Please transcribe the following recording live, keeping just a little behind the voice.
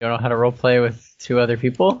You don't know how to roleplay with 2 other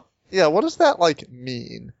people? Yeah, what does that, like,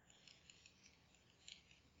 mean?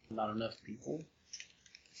 Not enough people.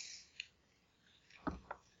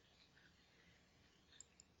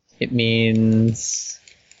 It means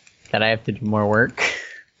that I have to do more work.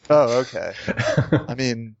 Oh, okay. I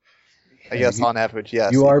mean, I guess on average,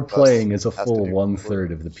 yes. You are each of us playing as a has to full do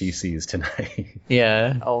 1/3 of the PCs tonight.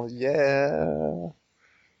 Yeah. Oh, yeah.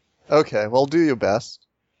 Okay, well, do your best.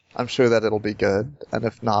 I'm sure that it'll be good. And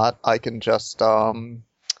if not, I can just, I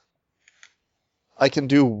can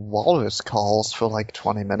do walrus calls for like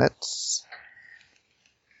 20 minutes.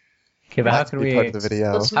 Okay, but how That's can be part of the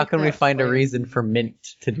video. how can we find a reason for Mint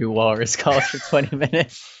to do walrus calls for 20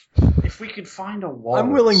 minutes? If we could find a walrus,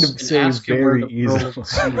 I'm willing to and say ask him where very the pearl of easily. the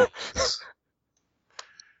sea is.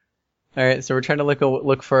 All right, so we're trying to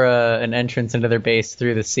look for an entrance into their base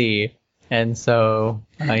through the sea, and so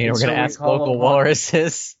we're So going to we ask call local upon-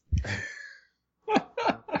 walruses.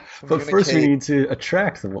 But first we need to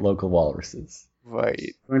attract the local walruses.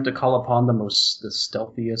 Right. We're going to call upon the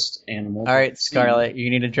stealthiest animal. All right, Scarlet, you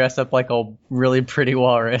need to dress up like a really pretty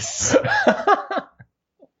walrus.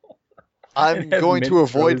 I'm Have going Mint to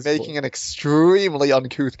avoid throws making an extremely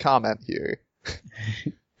uncouth comment here.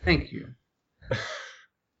 Thank you.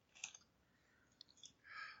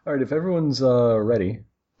 All right, if everyone's ready,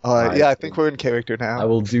 Yeah, I think we're in character I now.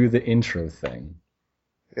 will do the intro thing.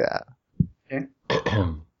 Yeah.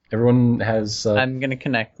 Everyone has. I'm going to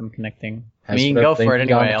connect. I'm connecting. I has mean, sort go of for it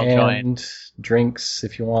thing anyway. on I'll join. hand, drinks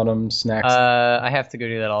if you want them, snacks. I have to go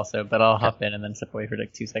do that also, but I'll hop in and then step away for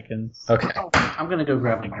like 2 seconds. Okay. Oh, I'm going to go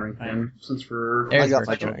grab a drink then, since we're... There's I got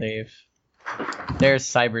my Virtual drink. Dave. There's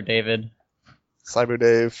Cyber David. Cyber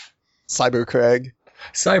Dave. Cyber Craig.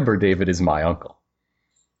 Cyber David is my uncle.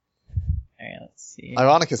 All right, let's see.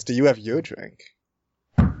 Ironicus, do you have your drink?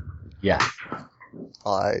 Yeah.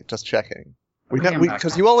 Alright, just checking. Okay, I'm back.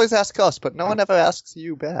 Because you always ask us, but no one ever asks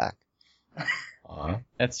you back.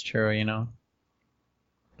 That's true, you know.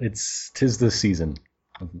 Tis the season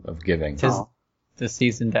of giving. Tis Oh. the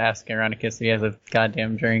season to ask Ironicus if he has a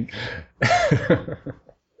goddamn drink.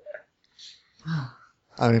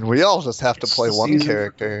 I mean, we all just have to It's play the one season.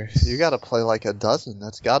 character. You gotta play like a dozen.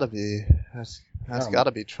 That's gotta be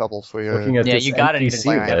trouble for your... Looking at Yeah, this you gotta need a NPC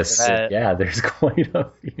drink after list, that. yeah, there's quite a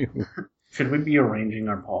few. Should we be arranging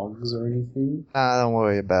our pogs or anything? Nah, don't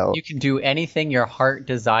worry about. You can do anything your heart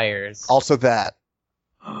desires. Also that.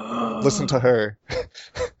 Listen to her.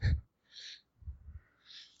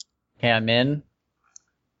 Okay, I'm in.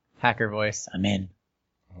 Hacker voice, I'm in.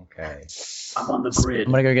 Okay. I'm on the grid.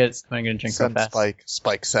 I'm gonna go get a drink real Send fast.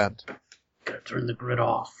 Spike sent. Gotta turn the grid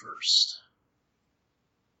off first.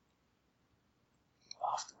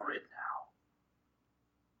 Off the grid now.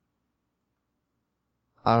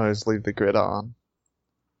 I always leave the grid on.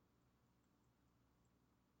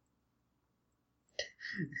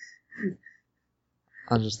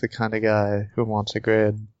 I'm just the kind of guy who wants a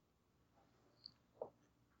grid.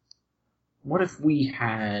 What if we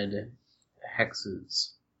had hexes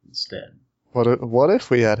instead? What if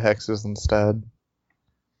we had hexes instead?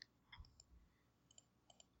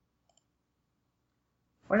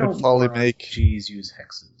 Why Would don't probably more make- RPGs use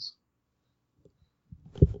hexes?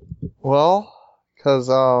 Well, because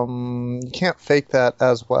you can't fake that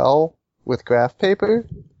as well with graph paper.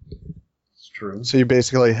 It's true. So you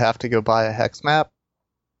basically have to go buy a hex map.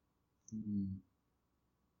 Mm.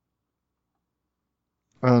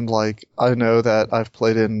 And like, I know that I've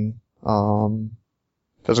played in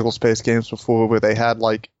physical space games before where they had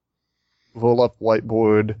like roll up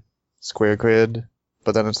whiteboard square grid,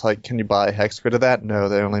 but then it's like, can you buy a hex grid of that? No,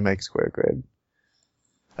 they only make square grid.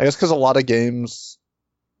 I guess because a lot of games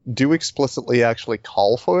do explicitly actually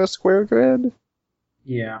call for a square grid.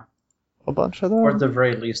 Yeah. A bunch of them. Or at the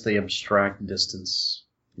very least, they abstract distance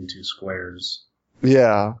into squares.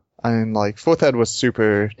 Yeah. I mean, like, Fourth Ed was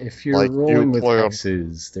super... If you're Like, you rolling with play 'em.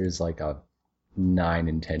 hexes, there's like a 9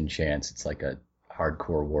 in 10 chance it's like a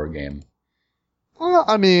hardcore war game. Well,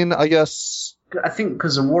 I mean, I guess... I think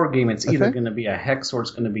because a war game, it's I either think- going to be a hex or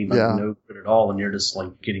it's going to be like Yeah. no good at all, and you're just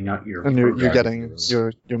like getting out your. And you're Yeah, getting heroes.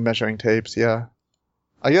 your measuring tapes, yeah.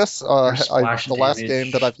 I guess your splash the last damage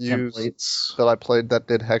game that I've used templates. that I played that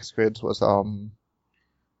did hex grids was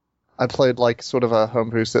I played like sort of a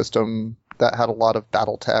homebrew system that had a lot of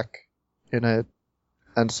battle tech in it,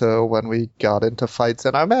 and so when we got into fights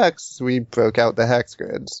in our mechs, we broke out the hex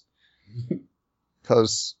grids.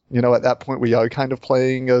 Because, you know, at that point we are kind of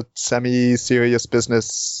playing a semi-serious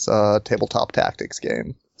business tabletop tactics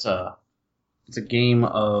game. It's a game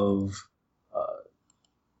of.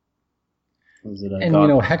 What is it? And you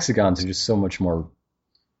know, hexagons are just so much more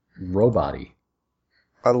robot-y.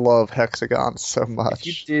 I love hexagons so If you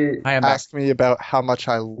much. did, I am back. Ask me about how much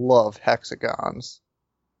I love hexagons.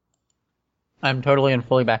 I'm totally and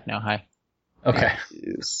fully back now. Hi. Okay.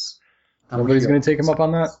 Jeez. Nobody's going to take him up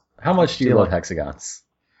on that? How much do you Feel love like- hexagons?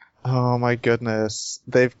 Oh my goodness.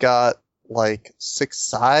 They've got like 6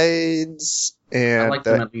 sides I and like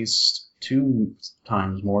them at least 2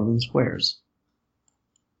 times more than squares.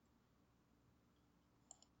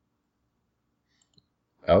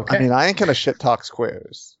 Okay. I mean, I ain't gonna shit talk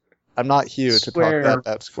squares. I'm not here to talk bad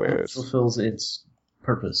about squares. Fulfills its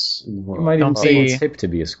purpose in the you world. might even Don't say be- it's hip to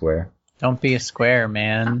be a square. Don't be a square,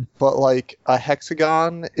 man. But like a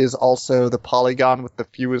hexagon is also the polygon with the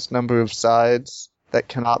fewest number of sides that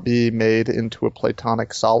cannot be made into a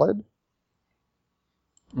platonic solid.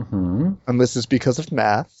 Mm-hmm. And this is because of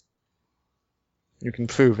math. You can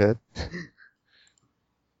prove it.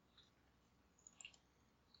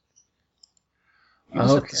 You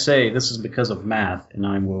just have Okay. to say this is because of math, and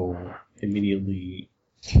I will immediately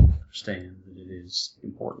understand that it is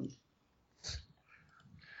important.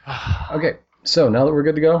 Okay. So now that we're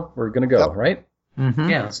good to go, we're going to go, Yep. right? Mm-hmm.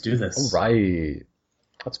 Yeah, let's do this. All right.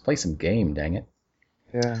 Let's play some game, dang it.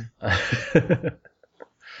 Yeah.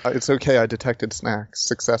 It's okay, I detected snacks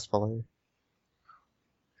successfully.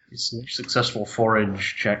 Successful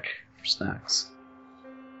forage check for snacks.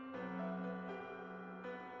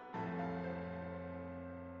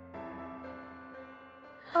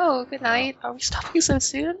 Oh, good night. Are we stopping so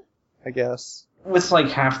soon? I guess. With like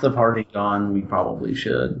half the party gone, we probably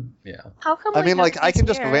should. Yeah. How come? I mean, like, I can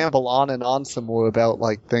just here? ramble on and on some more about,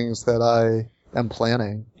 like, things that I am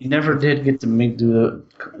planning. You never did get to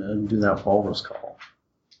do that walrus call.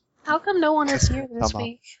 How come no one is here this Come on.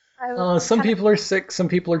 week? Some people are sick, some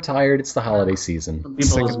people are tired. It's the holiday season. Some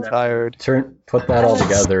people Sick and tired. Put that all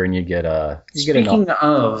together and you get Speaking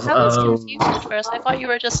of, I was confused at first. I thought you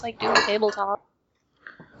were just like doing tabletop.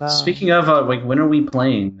 speaking of, like, when are we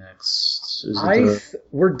playing next? Is it,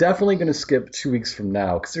 we're definitely going to skip 2 weeks from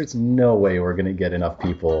now because there's no way we're going to get enough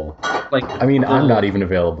people. like, I mean, I'm not even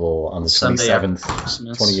available on the Sunday after 27th,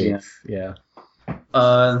 Christmas, 28th. Yeah.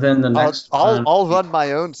 Then the next one, I'll run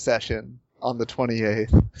my own session on the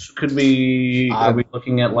 28th. could we? Are I'm we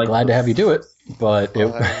looking at like? Glad to have you do it, but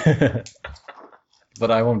Well, but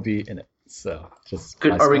I won't be in it. So just Are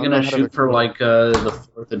we myself. gonna How to shoot for record. like the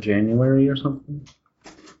 4th of January or something?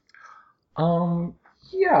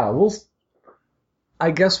 Yeah, I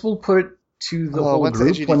guess we'll put it to the Oh, whole when's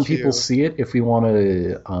group when AGDQ? people see it if we want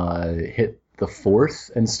to hit the 4th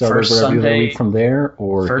and start First over every other Sunday- week from there,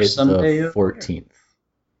 or first hit Sunday the of- 14th.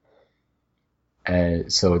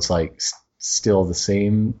 And so it's like still the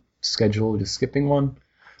same schedule, just skipping one.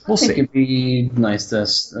 We'll I think see. it'd be nice to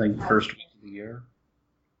like first week of the year.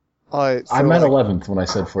 Alright, so I meant like, 11th when I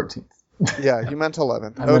said 14th. yeah, you meant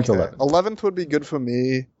 11th. I meant Okay. 11th. 11th would be good for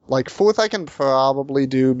me. Like, 4th I can probably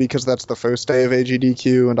do because that's the first day of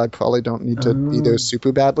AGDQ, and I probably don't need to be there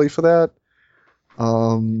super badly for that.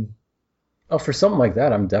 Oh, for something like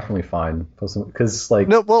that, I'm definitely fine. Because like,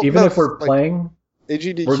 No, well, even no, if we're like, playing,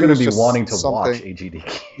 AGDQ we're going to is be just wanting to something. watch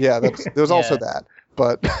AGDQ. Yeah, there's also Yeah. that.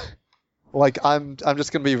 But like I'm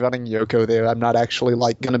just gonna be running Yoko there. I'm not actually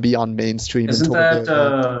like gonna be on mainstream Isn't until that the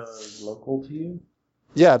very end. local to you?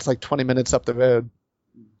 Yeah, it's like 20 minutes up the road.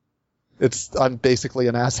 I'm basically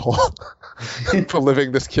an asshole for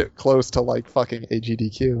living this close to like fucking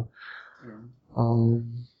AGDQ.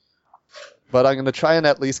 But I'm gonna try and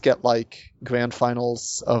at least get like grand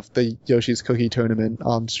finals of the Yoshi's Cookie tournament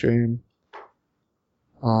on stream.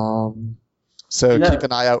 So Yeah. keep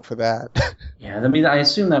an eye out for that. Yeah, I mean, I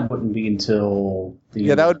assume that wouldn't be until the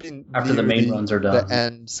Yeah, that would be after the near main runs are done. The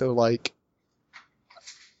end. So like,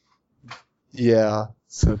 yeah.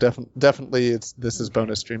 So definitely, this is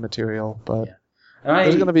bonus stream material, but Yeah. And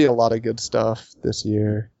there's gonna be a lot of good stuff this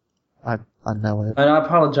year. I know it. And I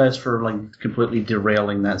apologize for like completely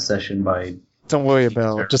derailing that session by Don't worry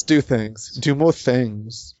about it. Just do things. Do more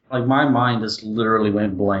things. like my mind just literally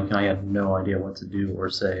went blank and I had no idea what to do or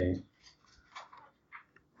say.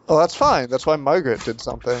 Oh, that's fine. That's why Margaret did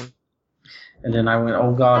something. And then I went,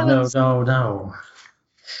 oh god, That no, was- no.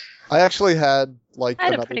 I actually had like I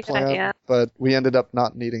had a another pretty good plan, idea. but we ended up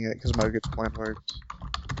not needing it because Margaret's plan worked.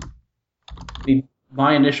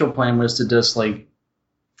 My initial plan was to just like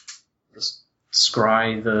just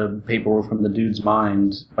scry the paperwork from the dude's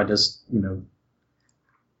mind by just,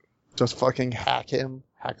 Just fucking hack him.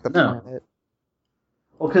 Hack the No. planet.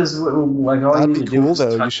 well, because like all you That'd need be to do cool is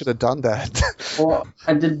though. You touch- should have done that. Well,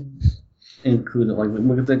 I did include it.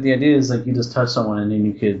 Like, the idea is like you just touch someone and then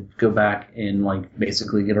you could go back and like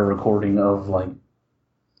basically get a recording of like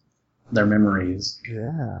their memories.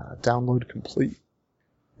 Yeah, download complete.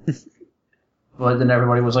 But then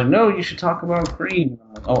everybody was like, no, you should talk about Cream.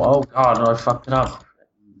 I'm like, oh god, no, I fucked it up.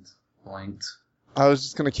 And blanked. I was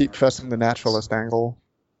just gonna keep pressing the naturalist angle.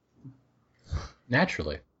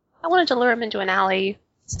 Naturally. I wanted to lure him into an alley.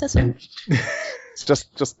 This doesn't. It's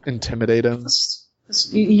just intimidate him.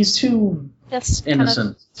 He's too Just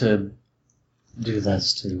innocent to do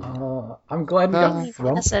this to. I'm glad we got He's Thrump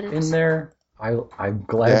innocent. in there. I'm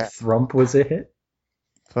glad Yeah. Thrump was a hit.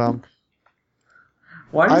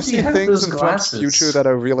 Why I've does he seen have things those in Thrump's glasses? future that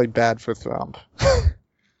are really bad for Thrump.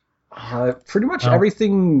 Pretty much Oh.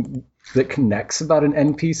 everything that connects about an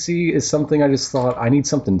NPC is something I just thought, I need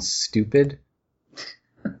something stupid.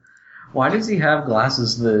 Why does he have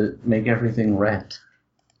glasses that make everything red?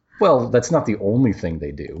 Well, that's not the only thing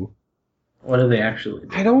they do. What do they actually do?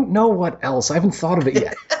 I don't know what else. I haven't thought of it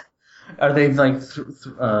yet. Are they like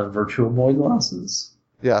Virtual Boy glasses?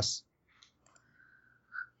 Yes.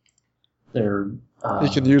 They're. You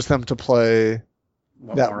can use them to play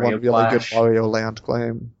that Mario one really good Clash, Mario Land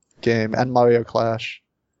game and Mario Clash.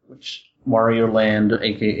 which Mario Land,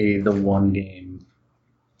 aka the one game.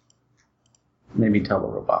 Maybe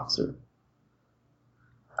Teleroboxer.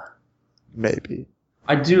 Maybe.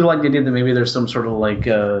 I do like the idea that maybe there's some sort of like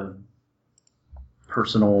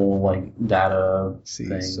personal like data See,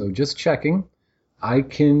 thing. so just checking. I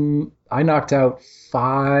knocked out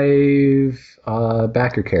 5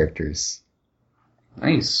 backer characters.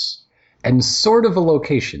 Nice. And sort of a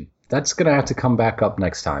location. That's gonna have to come back up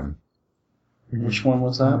next time. Which one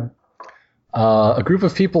was that? A group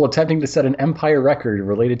of people attempting to set an empire record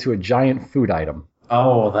related to a giant food item.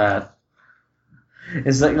 Oh, that.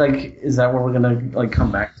 Is that what we're gonna like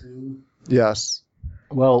come back to? Yes.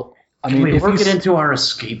 Well, I Can mean, we work it into our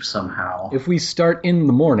escape somehow? if we start in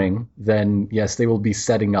the morning, then yes, they will be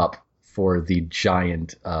setting up for the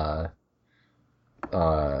giant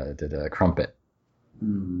crumpet.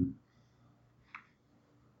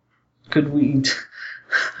 Could we?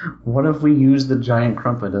 What if we use the giant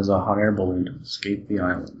crumpet as a hot air balloon to escape the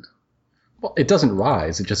island? Well, it doesn't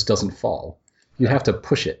rise; it just doesn't fall. You have to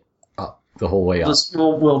push it up the whole way up.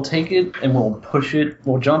 We'll take it and we'll push it.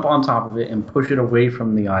 We'll jump on top of it and push it away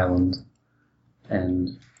from the island,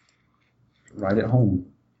 and ride it home.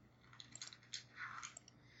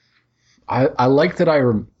 I like that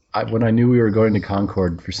when I knew we were going to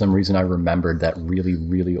Concord, for some reason I remembered that really,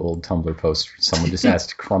 really old Tumblr post. Someone just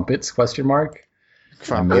asked crumpets, ?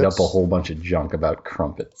 I made up a whole bunch of junk about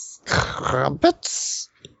crumpets. Crumpets.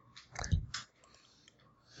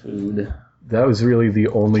 Food. That was really the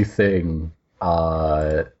only thing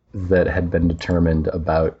that had been determined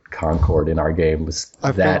about Concord in our game was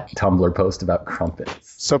that Tumblr post about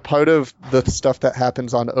crumpets. So part of the stuff that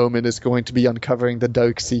happens on Omen is going to be uncovering the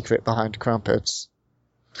dark secret behind crumpets.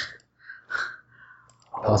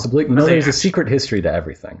 Possibly. No, there's a secret history to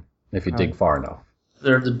everything, if you dig far enough.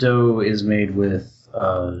 The dough is made with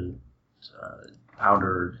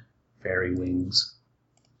powdered fairy wings.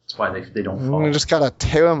 That's why they don't fall. We just gotta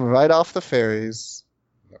tear them right off the fairies.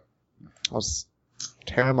 Let's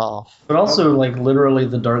tear them off. But also, like, literally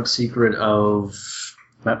the dark secret of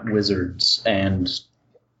wizards and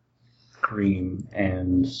Cream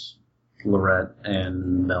and Lorette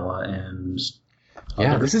and Bella and...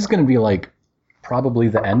 Yeah, this is going to be like probably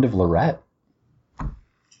the end of Lorette.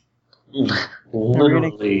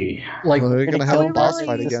 Literally. Like, We're gonna have a kill boss Lily,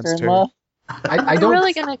 fight against her. sister-in-law? I I'm don't.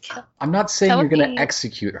 really gonna kill. I'm not saying That you're would going be- to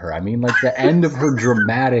execute her. I mean, like the end of her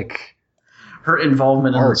dramatic. Her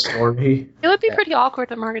involvement in the Arc. story. It would be pretty awkward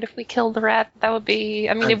to Margaret if we killed the rat. That would be.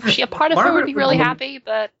 I mean, if she a part of her would be really happy,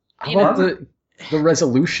 but How you know, about the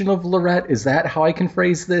resolution of Lorette? Is that how I can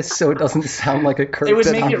phrase this so it doesn't sound like a curse? It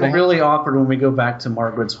would make it thing? really awkward when we go back to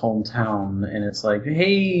Margaret's hometown and it's like,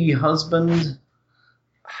 hey, husband,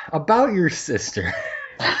 About your sister.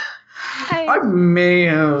 I may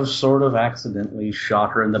have sort of accidentally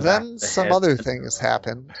shot her in the back Then of the some head. other things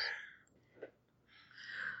happen.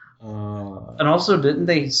 And also, didn't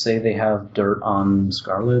they say they have dirt on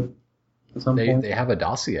Scarlet at some point? They have a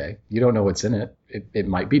dossier. You don't know what's in it. It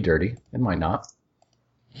might be dirty. It might not.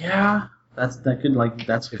 Yeah, that's They've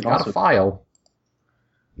got a file.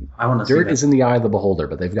 I want to see Dirt that. is in the eye of the beholder,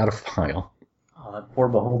 but they've got a file. Oh, that poor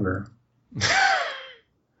beholder.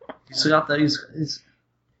 He's got that. He's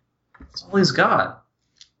that's all he's got.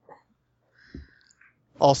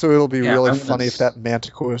 Also, it'll be Yeah, really I'm funny gonna if that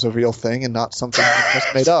manticore is a real thing and not something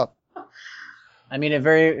just made up. I mean, it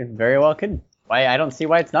very well could. Why? I don't see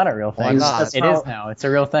why it's not a real thing. Why not? It is now. It's a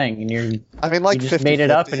real thing, and you I mean, like just made it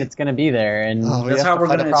up, 50-50. and it's gonna be there. And Oh, we That's have how to we're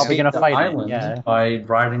fight going to it. probably escape gonna the fight it, island yeah. by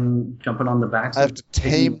jumping on the backs. I have of to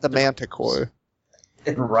tame the manticore.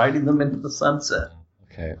 and riding them into the sunset.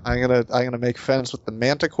 Okay. I'm gonna make friends with the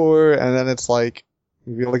Manticore, and then it's like,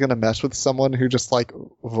 you're really gonna mess with someone who just like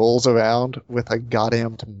rolls around with a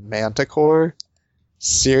goddamn Manticore?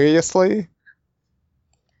 Seriously?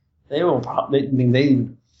 They will probably. I mean, they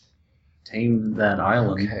tamed that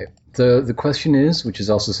island. Okay. The question is, which is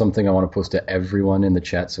also something I want to post to everyone in the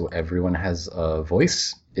chat, so everyone has a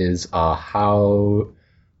voice, is how,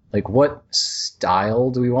 like, what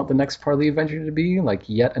style do we want the next part of the adventure to be? Like,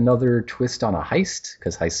 yet another twist on a heist?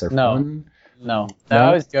 Because heists are fun. No. No?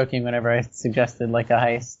 I was joking whenever I suggested like a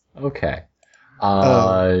heist. Okay.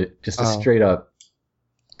 Just a straight up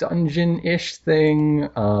dungeon-ish thing,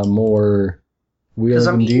 more wheeling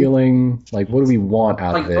and dealing. Like, what do we want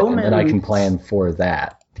out of it? Omen, and then I can plan for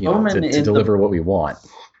that, to deliver what we want.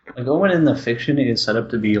 Like, Omen in the fiction is set up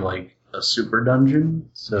to be like a super dungeon,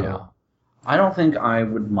 so Yeah. I don't think I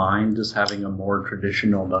would mind just having a more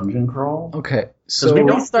traditional dungeon crawl. Okay, so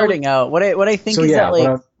Maybe starting out. What I think is that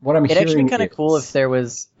like what I'm it'd hearing actually be kind of is, cool if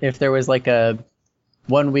there was like a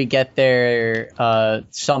when we get there,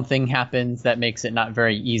 something happens that makes it not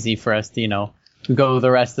very easy for us to go the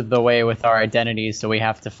rest of the way with our identities, so we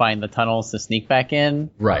have to find the tunnels to sneak back in.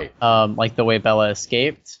 Right. Like the way Bella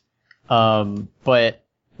escaped. But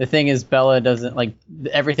the thing is, Bella doesn't like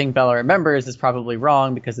everything Bella remembers is probably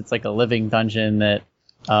wrong because it's like a living dungeon that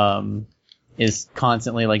is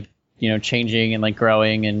constantly like changing and like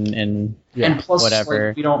growing and plus whatever.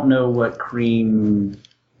 Like, we don't know what Cream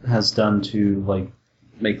has done to like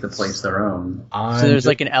make the place their own. So there's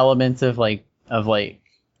like an element of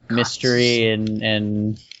mystery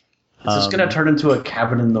and is this gonna turn into a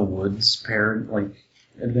cabin in the woods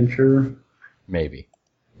adventure? Maybe.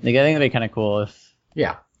 Like, I think that'd be kind of cool if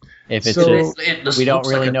it's So- just we don't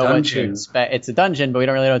really know what to expect. It's a dungeon, but we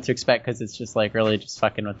don't really know what to expect because it's just like really just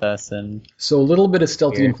fucking with us. And So a little bit of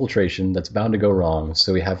stealthy Weird. infiltration that's bound to go wrong.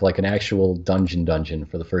 So we have like an actual dungeon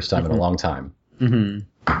for the first time in a long time.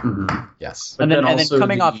 Yes. But and then also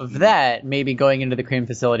coming off of that, maybe going into the Cream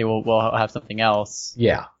facility, we'll have something else.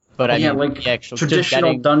 Yeah. But I mean, like the actual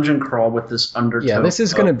traditional dungeon crawl with this undertone. Yeah, this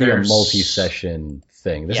is going to be a there's- multi-session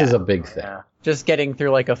thing. This Yeah. is a big thing. Yeah. just getting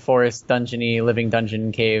through like a forest dungeony, living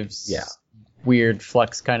dungeon caves. Yeah. Weird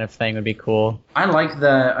flux kind of thing would be cool. I like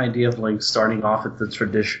the idea of like starting off at the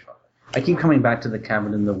tradition. I keep coming back to the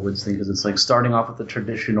cabin in the woods thing because it's like starting off with the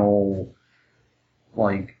traditional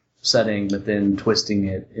like setting, but then twisting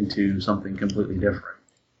it into something completely different.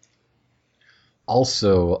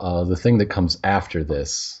 Also, the thing that comes after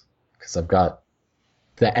this, because I've got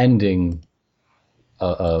the ending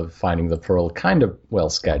of Finding the Pearl kind of well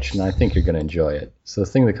sketched, and I think you're going to enjoy it. So the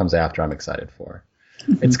thing that comes after, I'm excited for.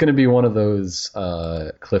 It's going to be one of those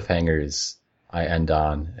cliffhangers I end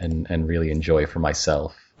on and really enjoy for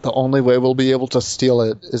myself. The only way we'll be able to steal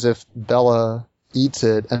it is if Bella eats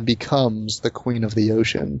it and becomes the Queen of the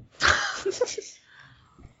Ocean.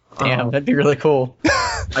 Damn, that'd be really cool.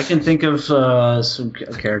 I can think of a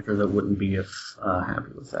character that wouldn't be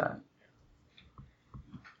happy with that.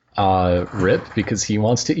 Rip, because he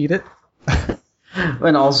wants to eat it.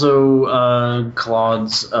 And also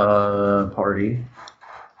Claude's party.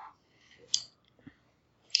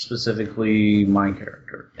 Specifically my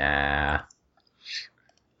character. Nah.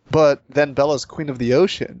 But then Bella's Queen of the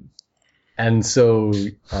Ocean. And so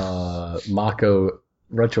Mako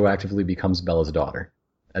retroactively becomes Bella's daughter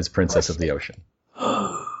as Princess of the Ocean.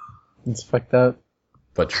 It's fucked up.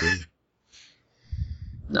 But true.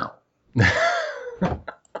 No.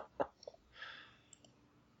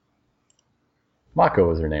 Mako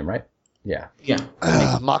was her name, right? Yeah. Yeah.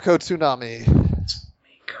 Mako Tsunami.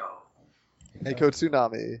 Mako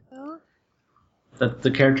Tsunami.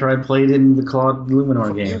 The character I played in the Claude Luminor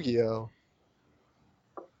From game. Yu-Gi-Oh!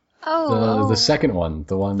 Oh. The second one,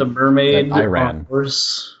 the one The mermaid that I ran.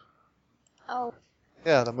 horse. Oh.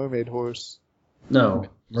 Yeah, the mermaid horse. No.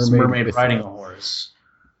 It's Mermaid mermaid with- riding a horse.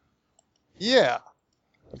 Yeah.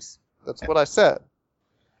 That's what I said.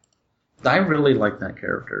 I really like that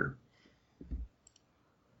character.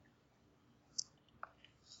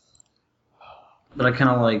 But I kind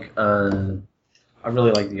of like, I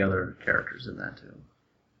really like the other characters in that too.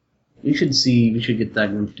 We should get that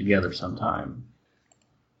group together sometime.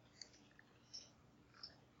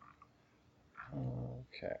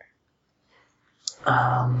 Okay.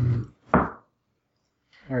 Um, All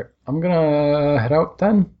right. I'm gonna head out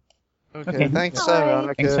then. Okay, thanks, Bye.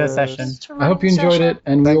 Veronica. Thanks for the session. I hope you enjoyed it,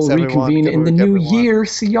 and Thanks, we'll everyone. reconvene Good in the work, new everyone. year.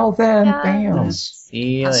 See y'all then. Yeah. Bam. See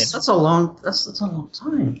you later. that's a long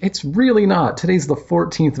time. It's really not. Today's the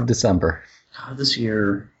 14th of December. God, this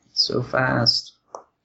year, so fast.